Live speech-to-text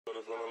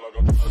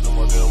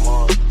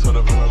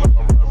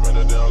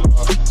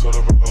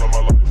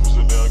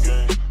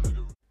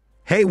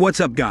Hey, what's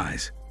up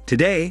guys?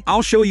 Today,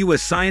 I'll show you a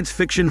science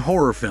fiction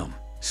horror film,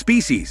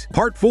 Species,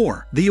 Part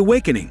 4, The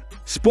Awakening.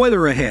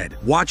 Spoiler ahead,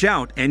 watch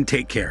out and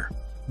take care.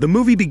 The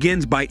movie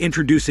begins by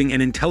introducing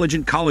an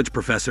intelligent college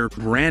professor,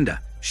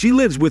 Miranda. She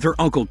lives with her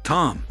uncle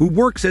Tom, who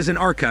works as an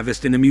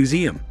archivist in a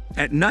museum.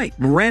 At night,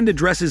 Miranda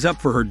dresses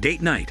up for her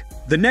date night.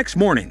 The next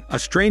morning, a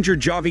stranger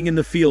jogging in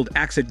the field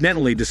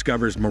accidentally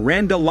discovers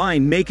Miranda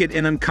lying naked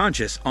and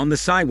unconscious on the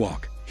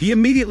sidewalk. He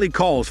immediately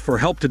calls for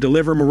help to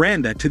deliver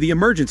Miranda to the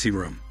emergency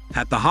room.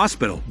 At the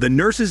hospital, the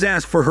nurses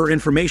ask for her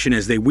information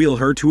as they wheel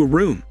her to a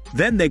room.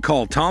 Then they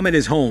call Tom at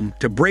his home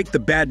to break the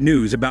bad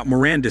news about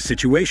Miranda's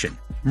situation.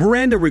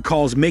 Miranda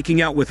recalls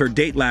making out with her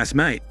date last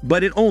night,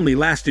 but it only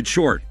lasted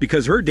short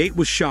because her date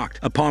was shocked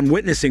upon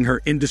witnessing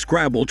her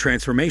indescribable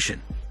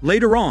transformation.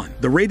 Later on,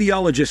 the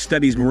radiologist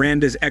studies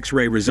Miranda's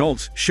X-ray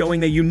results,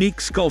 showing a unique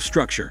skull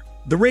structure.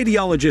 The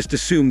radiologist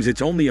assumes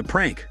it's only a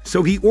prank,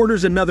 so he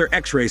orders another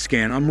X-ray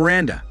scan on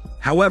Miranda.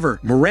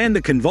 However,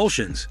 Miranda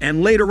convulsions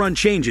and later on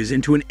changes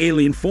into an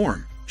alien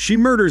form. She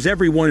murders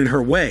everyone in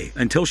her way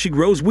until she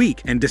grows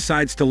weak and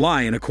decides to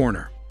lie in a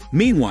corner.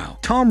 Meanwhile,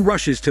 Tom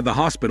rushes to the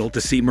hospital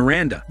to see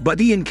Miranda, but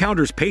he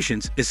encounters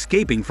patients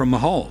escaping from the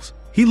halls.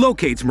 He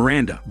locates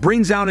Miranda,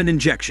 brings out an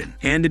injection,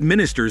 and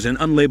administers an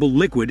unlabeled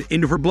liquid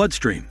into her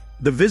bloodstream.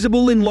 The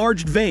visible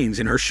enlarged veins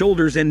in her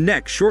shoulders and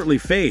neck shortly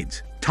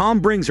fades. Tom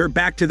brings her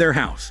back to their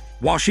house.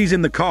 While she's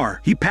in the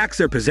car, he packs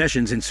their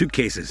possessions in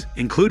suitcases,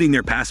 including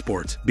their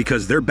passports,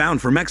 because they're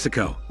bound for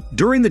Mexico.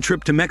 During the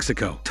trip to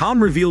Mexico,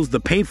 Tom reveals the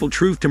painful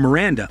truth to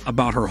Miranda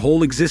about her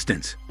whole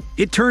existence.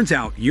 It turns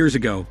out, years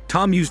ago,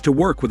 Tom used to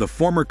work with a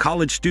former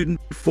college student,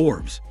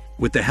 Forbes.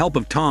 With the help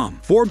of Tom,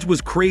 Forbes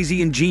was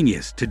crazy and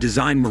genius to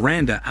design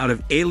Miranda out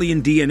of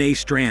alien DNA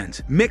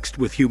strands mixed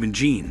with human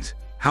genes.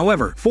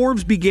 However,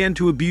 Forbes began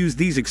to abuse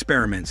these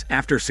experiments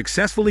after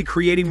successfully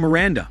creating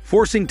Miranda,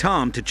 forcing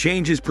Tom to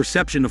change his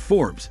perception of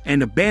Forbes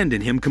and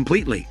abandon him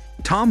completely.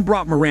 Tom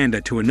brought Miranda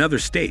to another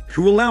state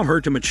to allow her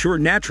to mature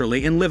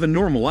naturally and live a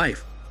normal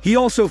life. He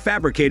also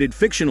fabricated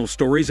fictional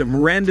stories of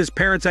Miranda's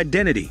parents'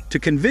 identity to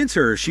convince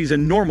her she's a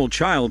normal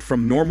child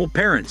from normal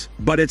parents,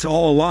 but it's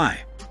all a lie.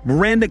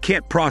 Miranda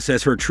can't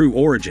process her true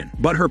origin,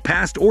 but her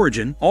past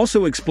origin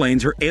also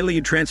explains her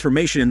alien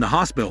transformation in the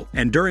hospital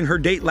and during her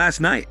date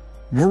last night.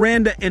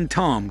 Miranda and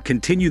Tom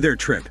continue their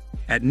trip.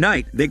 At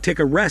night, they take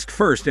a rest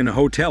first in a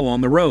hotel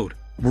on the road.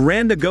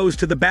 Miranda goes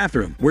to the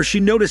bathroom, where she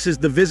notices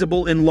the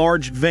visible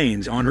enlarged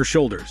veins on her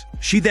shoulders.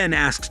 She then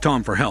asks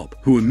Tom for help,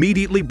 who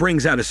immediately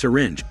brings out a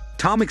syringe.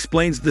 Tom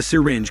explains the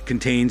syringe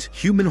contains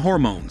human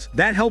hormones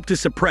that help to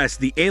suppress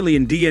the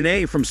alien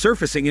DNA from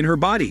surfacing in her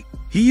body.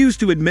 He used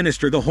to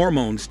administer the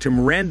hormones to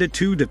Miranda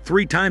 2 to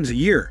 3 times a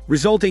year,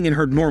 resulting in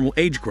her normal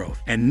age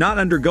growth and not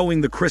undergoing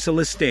the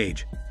chrysalis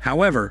stage.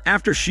 However,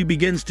 after she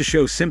begins to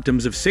show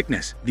symptoms of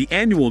sickness, the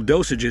annual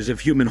dosages of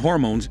human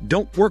hormones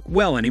don't work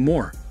well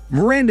anymore.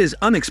 Miranda's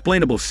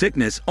unexplainable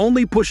sickness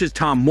only pushes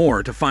Tom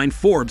more to find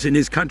Forbes in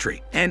his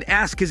country and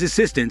ask his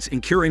assistance in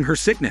curing her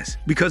sickness,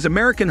 because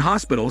American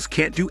hospitals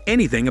can't do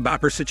anything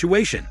about her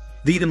situation.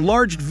 The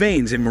enlarged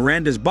veins in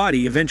Miranda's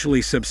body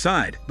eventually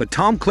subside, but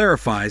Tom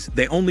clarifies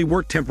they only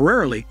work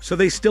temporarily, so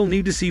they still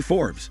need to see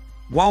Forbes.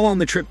 While on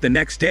the trip the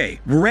next day,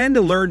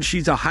 Miranda learns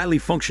she's a highly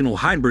functional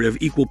hybrid of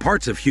equal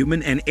parts of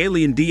human and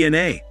alien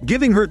DNA,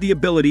 giving her the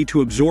ability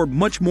to absorb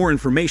much more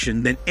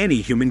information than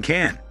any human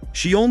can.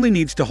 She only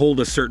needs to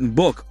hold a certain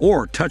book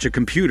or touch a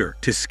computer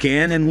to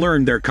scan and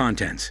learn their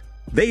contents.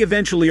 They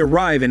eventually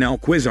arrive in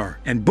Alquizar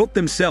and book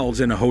themselves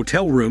in a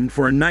hotel room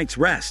for a night's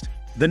rest.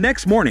 The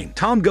next morning,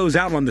 Tom goes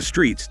out on the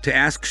streets to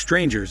ask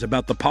strangers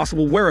about the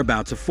possible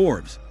whereabouts of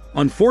Forbes.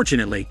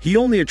 Unfortunately, he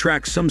only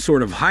attracts some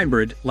sort of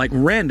hybrid like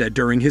Miranda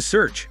during his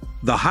search.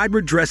 The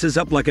hybrid dresses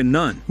up like a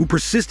nun who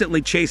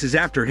persistently chases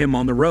after him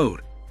on the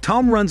road.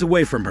 Tom runs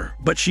away from her,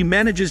 but she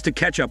manages to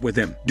catch up with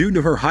him due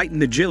to her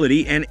heightened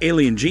agility and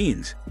alien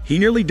genes. He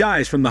nearly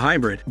dies from the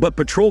hybrid, but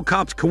patrol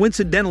cops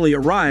coincidentally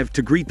arrive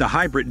to greet the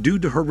hybrid due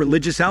to her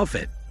religious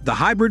outfit. The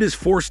hybrid is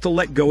forced to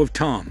let go of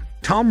Tom.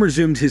 Tom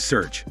resumes his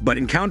search, but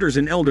encounters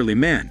an elderly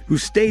man who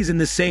stays in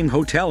the same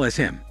hotel as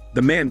him.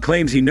 The man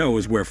claims he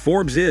knows where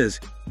Forbes is.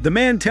 The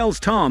man tells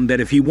Tom that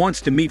if he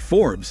wants to meet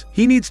Forbes,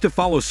 he needs to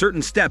follow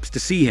certain steps to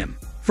see him.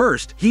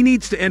 First, he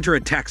needs to enter a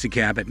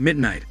taxicab at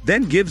midnight,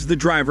 then gives the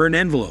driver an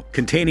envelope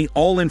containing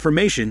all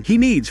information he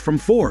needs from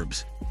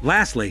Forbes.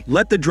 Lastly,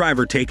 let the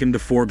driver take him to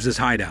Forbes'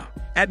 hideout.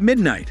 At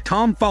midnight,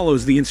 Tom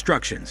follows the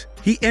instructions.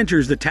 He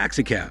enters the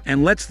taxicab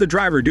and lets the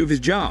driver do his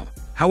job.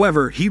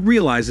 However, he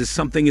realizes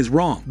something is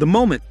wrong the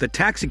moment the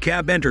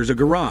taxicab enters a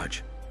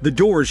garage. The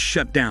doors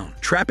shut down,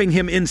 trapping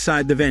him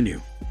inside the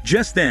venue.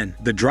 Just then,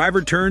 the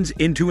driver turns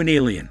into an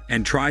alien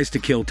and tries to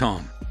kill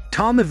Tom.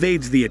 Tom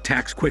evades the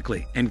attacks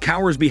quickly and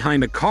cowers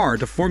behind a car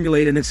to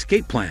formulate an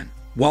escape plan.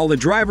 While the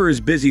driver is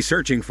busy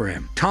searching for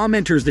him, Tom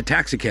enters the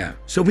taxicab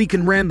so he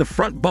can ram the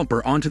front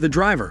bumper onto the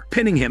driver,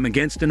 pinning him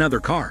against another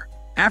car.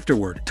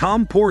 Afterward,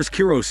 Tom pours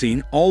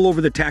kerosene all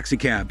over the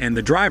taxicab and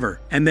the driver,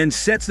 and then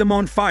sets them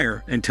on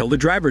fire until the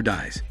driver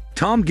dies.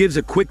 Tom gives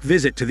a quick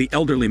visit to the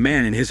elderly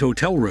man in his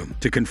hotel room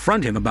to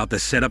confront him about the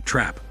setup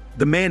trap.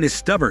 The man is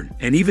stubborn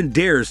and even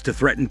dares to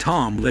threaten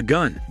Tom with a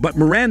gun, but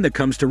Miranda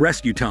comes to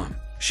rescue Tom.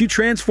 She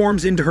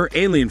transforms into her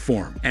alien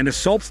form and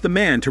assaults the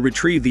man to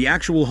retrieve the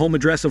actual home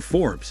address of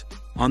Forbes.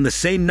 On the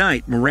same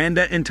night,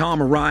 Miranda and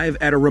Tom arrive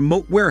at a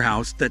remote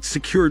warehouse that's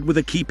secured with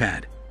a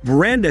keypad.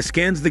 Miranda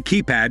scans the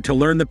keypad to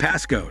learn the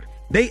passcode.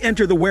 They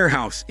enter the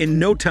warehouse in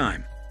no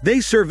time.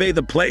 They survey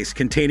the place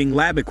containing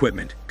lab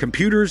equipment,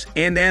 computers,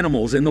 and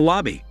animals in the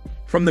lobby.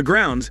 From the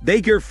grounds,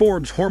 they hear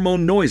Forbes'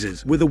 hormone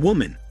noises with a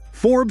woman.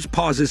 Forbes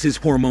pauses his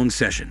hormone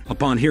session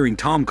upon hearing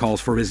Tom calls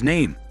for his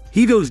name.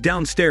 He goes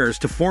downstairs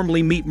to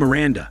formally meet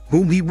Miranda,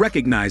 whom he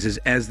recognizes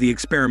as the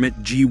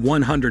experiment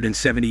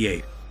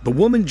G178. The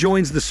woman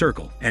joins the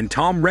circle, and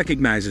Tom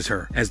recognizes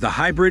her as the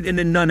hybrid in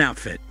a nun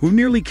outfit who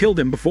nearly killed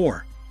him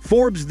before.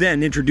 Forbes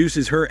then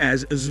introduces her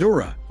as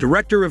Azura,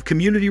 Director of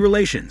Community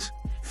Relations.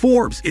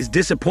 Forbes is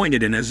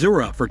disappointed in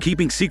Azura for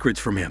keeping secrets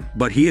from him,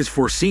 but he has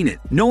foreseen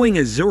it, knowing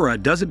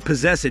Azura doesn't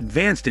possess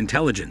advanced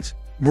intelligence.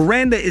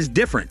 Miranda is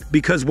different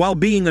because while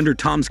being under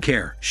Tom's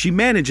care, she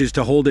manages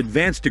to hold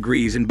advanced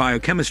degrees in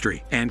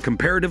biochemistry and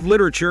comparative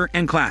literature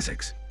and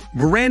classics.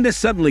 Miranda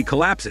suddenly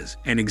collapses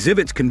and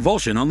exhibits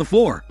convulsion on the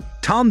floor.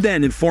 Tom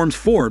then informs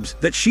Forbes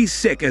that she's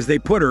sick as they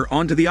put her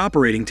onto the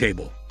operating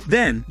table.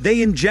 Then,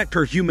 they inject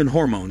her human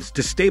hormones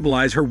to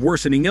stabilize her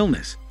worsening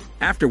illness.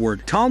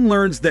 Afterward, Tom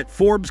learns that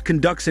Forbes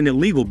conducts an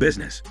illegal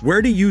business,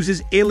 where he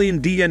uses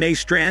alien DNA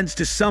strands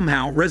to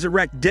somehow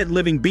resurrect dead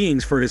living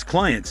beings for his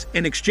clients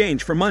in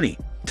exchange for money.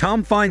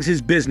 Tom finds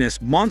his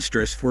business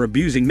monstrous for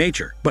abusing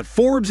nature, but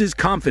Forbes is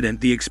confident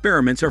the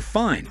experiments are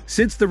fine,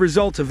 since the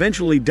results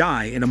eventually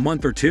die in a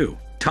month or two.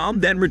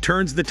 Tom then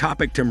returns the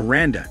topic to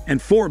Miranda,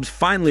 and Forbes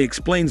finally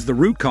explains the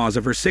root cause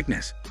of her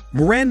sickness.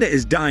 Miranda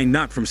is dying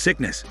not from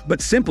sickness, but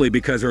simply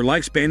because her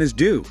lifespan is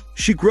due.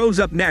 She grows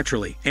up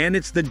naturally, and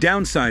it's the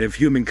downside of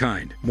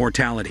humankind,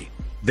 mortality.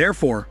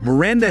 Therefore,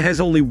 Miranda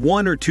has only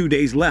 1 or 2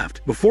 days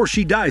left before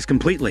she dies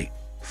completely.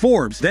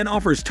 Forbes then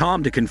offers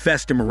Tom to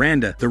confess to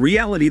Miranda the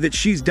reality that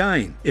she's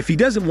dying if he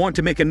doesn't want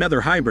to make another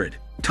hybrid.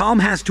 Tom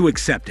has to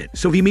accept it,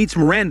 so he meets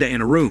Miranda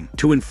in a room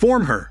to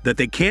inform her that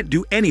they can't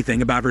do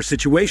anything about her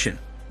situation.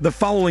 The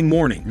following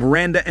morning,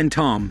 Miranda and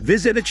Tom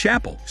visit a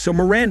chapel so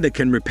Miranda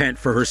can repent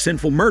for her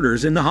sinful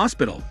murders in the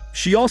hospital.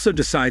 She also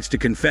decides to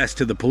confess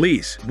to the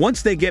police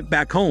once they get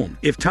back home,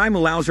 if time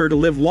allows her to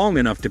live long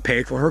enough to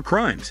pay for her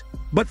crimes.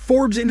 But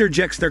Forbes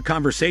interjects their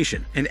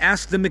conversation and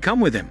asks them to come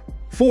with him.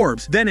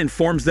 Forbes then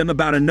informs them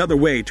about another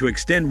way to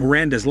extend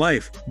Miranda's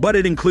life, but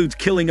it includes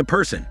killing a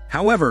person.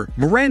 However,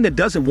 Miranda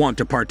doesn't want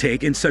to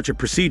partake in such a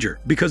procedure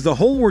because the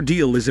whole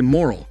ordeal is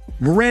immoral.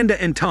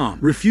 Miranda and Tom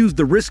refuse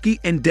the risky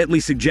and deadly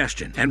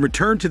suggestion and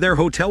return to their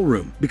hotel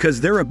room because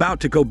they're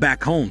about to go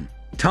back home.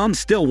 Tom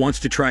still wants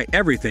to try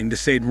everything to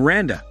save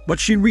Miranda, but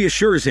she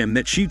reassures him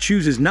that she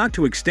chooses not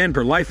to extend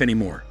her life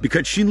anymore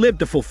because she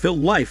lived a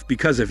fulfilled life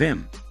because of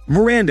him.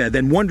 Miranda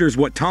then wonders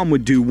what Tom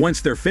would do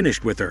once they're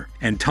finished with her,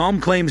 and Tom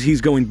claims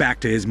he's going back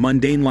to his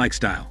mundane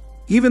lifestyle.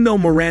 Even though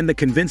Miranda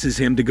convinces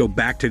him to go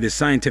back to his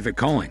scientific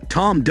calling,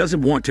 Tom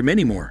doesn't want him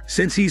anymore,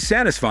 since he's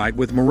satisfied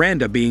with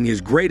Miranda being his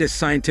greatest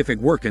scientific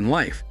work in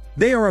life.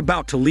 They are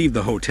about to leave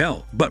the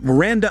hotel, but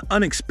Miranda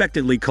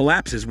unexpectedly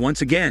collapses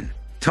once again.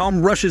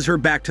 Tom rushes her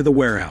back to the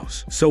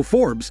warehouse so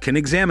Forbes can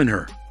examine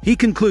her. He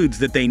concludes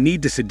that they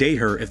need to sedate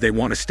her if they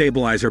want to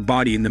stabilize her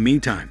body in the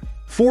meantime.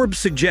 Forbes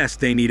suggests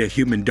they need a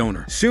human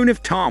donor soon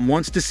if Tom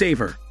wants to save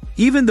her.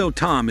 Even though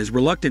Tom is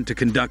reluctant to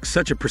conduct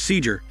such a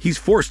procedure, he's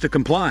forced to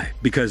comply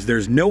because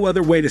there's no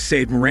other way to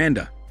save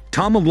Miranda.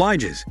 Tom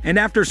obliges, and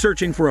after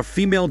searching for a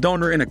female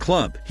donor in a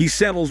club, he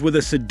settles with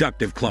a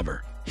seductive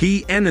clubber.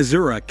 He and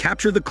Azura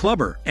capture the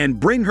clubber and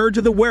bring her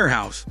to the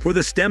warehouse for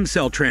the stem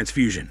cell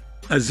transfusion.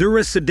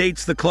 Azura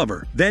sedates the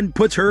clubber, then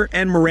puts her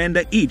and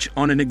Miranda each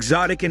on an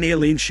exotic and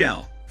alien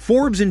shell.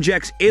 Forbes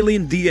injects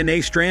alien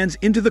DNA strands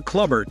into the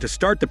clubber to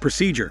start the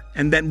procedure,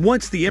 and then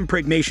once the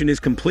impregnation is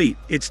complete,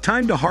 it's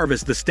time to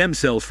harvest the stem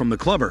cells from the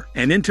clubber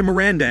and into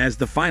Miranda as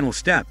the final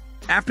step.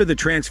 After the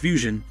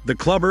transfusion, the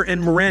clubber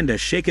and Miranda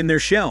shake in their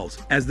shells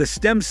as the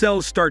stem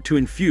cells start to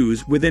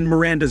infuse within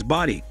Miranda's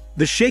body.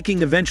 The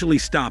shaking eventually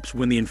stops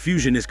when the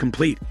infusion is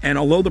complete, and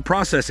although the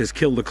process has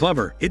killed the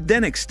clubber, it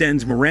then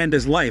extends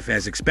Miranda's life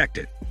as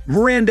expected.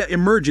 Miranda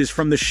emerges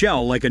from the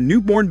shell like a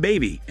newborn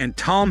baby, and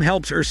Tom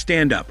helps her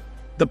stand up.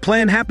 The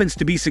plan happens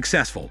to be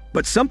successful,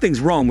 but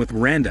something's wrong with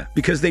Miranda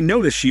because they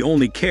notice she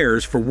only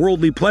cares for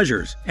worldly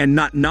pleasures and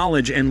not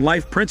knowledge and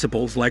life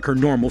principles like her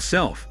normal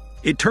self.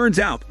 It turns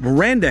out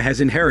Miranda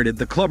has inherited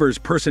the clubber's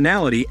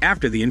personality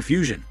after the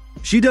infusion.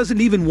 She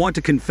doesn't even want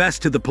to confess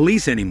to the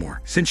police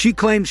anymore, since she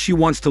claims she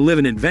wants to live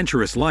an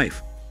adventurous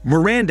life.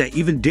 Miranda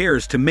even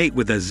dares to mate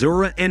with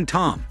Azura and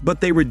Tom,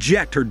 but they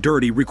reject her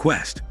dirty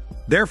request.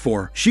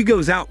 Therefore, she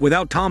goes out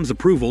without Tom's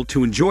approval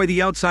to enjoy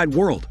the outside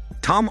world.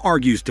 Tom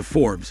argues to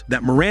Forbes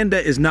that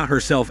Miranda is not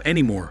herself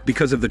anymore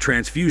because of the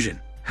transfusion.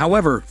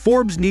 However,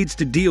 Forbes needs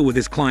to deal with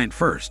his client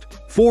first.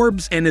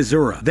 Forbes and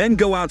Azura then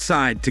go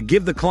outside to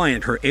give the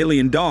client her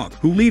alien dog,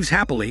 who leaves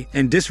happily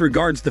and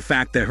disregards the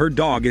fact that her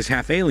dog is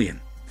half alien.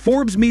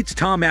 Forbes meets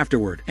Tom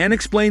afterward and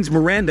explains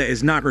Miranda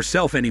is not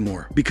herself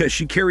anymore because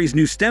she carries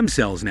new stem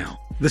cells now.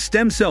 The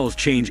stem cells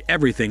change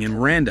everything in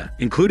Miranda,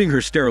 including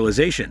her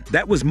sterilization,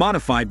 that was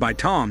modified by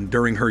Tom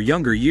during her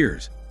younger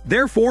years.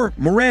 Therefore,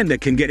 Miranda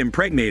can get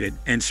impregnated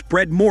and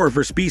spread more of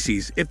her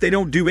species if they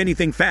don't do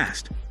anything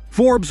fast.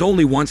 Forbes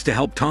only wants to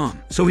help Tom,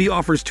 so he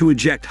offers to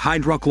inject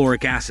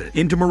hydrochloric acid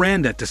into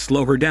Miranda to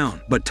slow her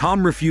down, but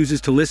Tom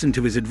refuses to listen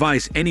to his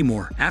advice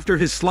anymore after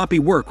his sloppy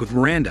work with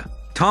Miranda.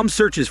 Tom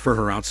searches for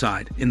her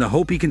outside in the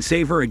hope he can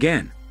save her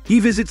again. He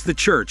visits the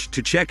church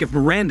to check if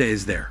Miranda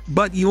is there,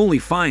 but he only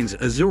finds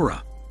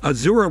Azura.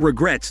 Azura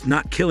regrets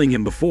not killing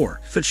him before,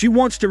 but she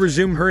wants to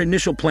resume her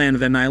initial plan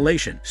of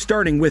annihilation,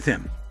 starting with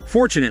him.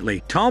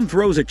 Fortunately, Tom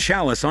throws a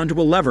chalice onto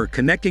a lever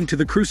connecting to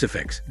the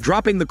crucifix,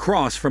 dropping the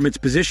cross from its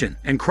position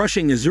and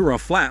crushing Azura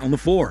flat on the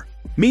floor.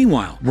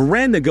 Meanwhile,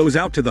 Miranda goes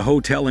out to the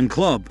hotel and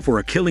club for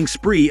a killing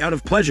spree out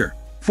of pleasure.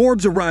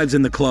 Forbes arrives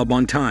in the club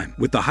on time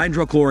with the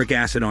hydrochloric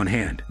acid on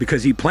hand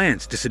because he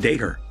plans to sedate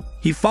her.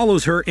 He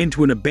follows her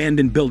into an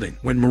abandoned building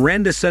when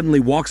Miranda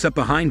suddenly walks up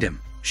behind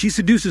him. She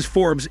seduces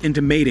Forbes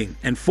into mating,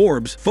 and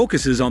Forbes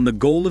focuses on the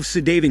goal of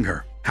sedating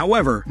her.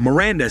 However,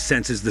 Miranda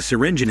senses the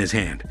syringe in his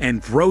hand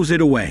and throws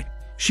it away.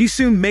 She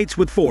soon mates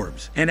with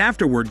Forbes and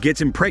afterward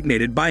gets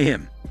impregnated by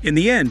him. In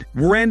the end,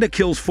 Miranda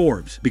kills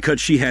Forbes because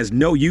she has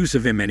no use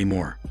of him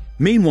anymore.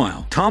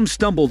 Meanwhile, Tom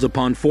stumbles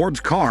upon Forbes'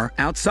 car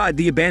outside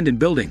the abandoned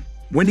building.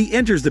 When he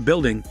enters the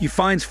building, he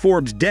finds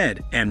Forbes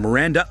dead and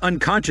Miranda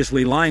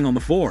unconsciously lying on the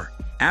floor.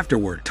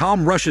 Afterward,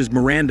 Tom rushes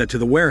Miranda to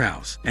the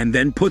warehouse and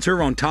then puts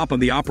her on top of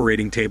the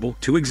operating table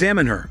to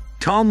examine her.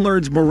 Tom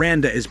learns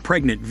Miranda is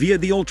pregnant via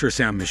the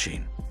ultrasound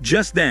machine.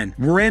 Just then,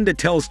 Miranda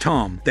tells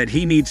Tom that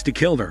he needs to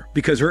kill her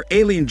because her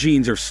alien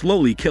genes are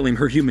slowly killing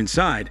her human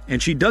side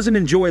and she doesn't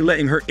enjoy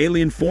letting her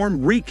alien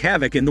form wreak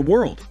havoc in the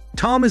world.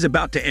 Tom is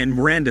about to end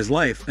Miranda's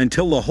life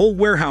until the whole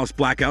warehouse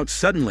blackouts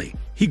suddenly.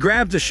 He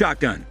grabs a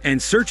shotgun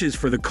and searches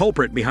for the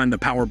culprit behind the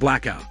power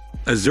blackout.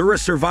 Azura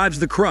survives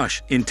the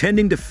crush,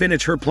 intending to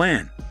finish her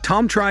plan.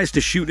 Tom tries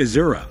to shoot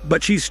Azura,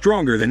 but she's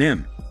stronger than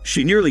him.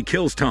 She nearly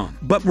kills Tom,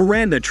 but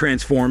Miranda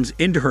transforms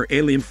into her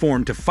alien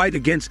form to fight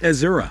against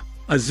Azura.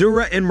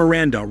 Azura and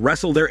Miranda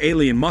wrestle their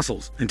alien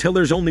muscles until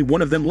there's only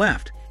one of them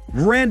left.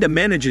 Miranda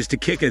manages to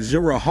kick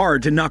Azura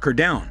hard to knock her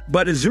down,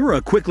 but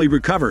Azura quickly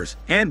recovers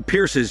and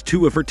pierces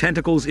two of her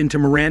tentacles into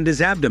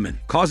Miranda's abdomen,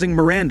 causing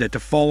Miranda to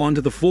fall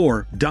onto the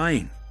floor,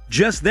 dying.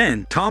 Just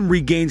then, Tom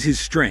regains his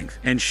strength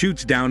and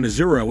shoots down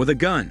Azura with a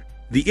gun.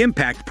 The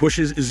impact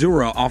pushes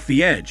Azura off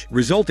the edge,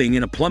 resulting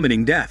in a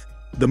plummeting death.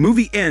 The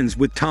movie ends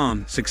with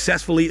Tom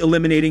successfully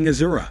eliminating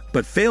Azura,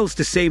 but fails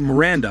to save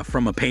Miranda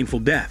from a painful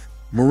death.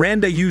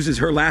 Miranda uses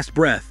her last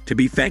breath to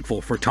be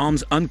thankful for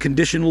Tom's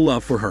unconditional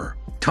love for her.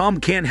 Tom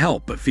can't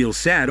help but feel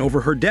sad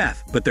over her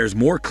death, but there's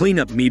more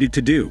cleanup needed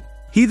to do.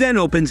 He then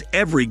opens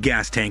every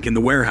gas tank in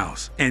the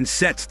warehouse and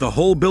sets the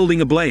whole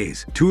building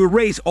ablaze to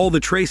erase all the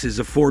traces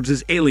of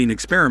Forbes' alien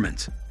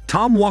experiments.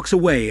 Tom walks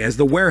away as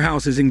the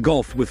warehouse is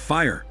engulfed with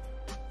fire.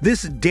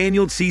 This is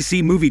Daniel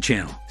CC Movie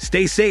Channel.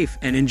 Stay safe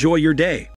and enjoy your day.